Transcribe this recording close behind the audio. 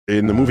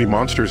in the movie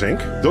Monsters,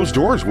 Inc., those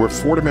doors were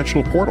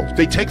four-dimensional portals.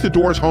 They take the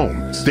doors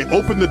home, they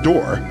open the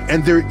door,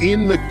 and they're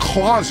in the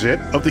closet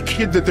of the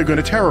kid that they're going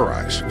to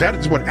terrorize. That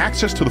is what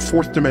access to the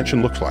fourth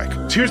dimension looks like.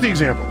 So here's the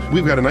example.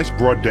 We've got a nice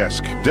broad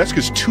desk. Desk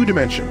is 2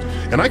 dimensions,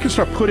 and I can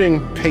start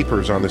putting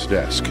papers on this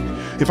desk.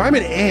 If I'm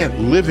an ant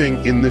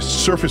living in this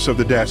surface of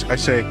the desk, I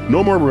say,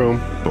 no more room,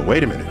 but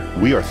wait a minute,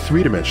 we are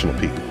 3-dimensional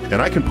people.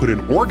 And I can put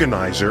an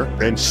organizer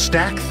and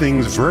stack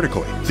things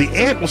vertically. The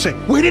ant will say,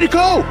 where did it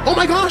go? Oh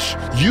my gosh!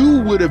 You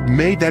would have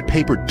made that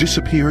paper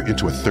disappear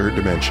into a 3rd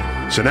dimension.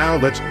 So now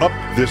let's up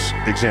this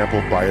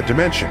example by a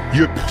dimension.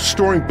 You're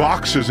storing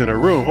boxes in a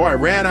room. Oh, I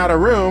ran out of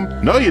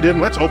room. No, you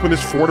didn't. Let's open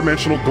this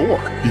 4-dimensional door.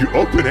 You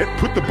open it,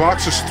 put the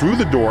boxes through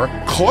the door,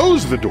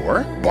 close the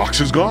door,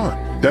 box is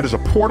gone. That is a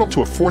portal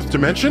to a 4th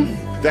dimension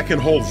that can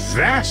hold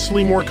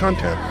vastly more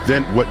content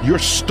than what you're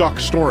stuck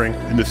storing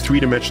in the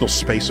 3-dimensional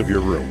space of your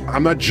room.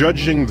 I'm not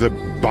judging the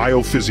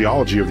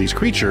biophysiology of these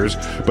creatures,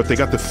 but they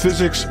got the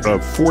physics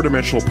of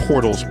 4-dimensional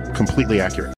portals completely accurate.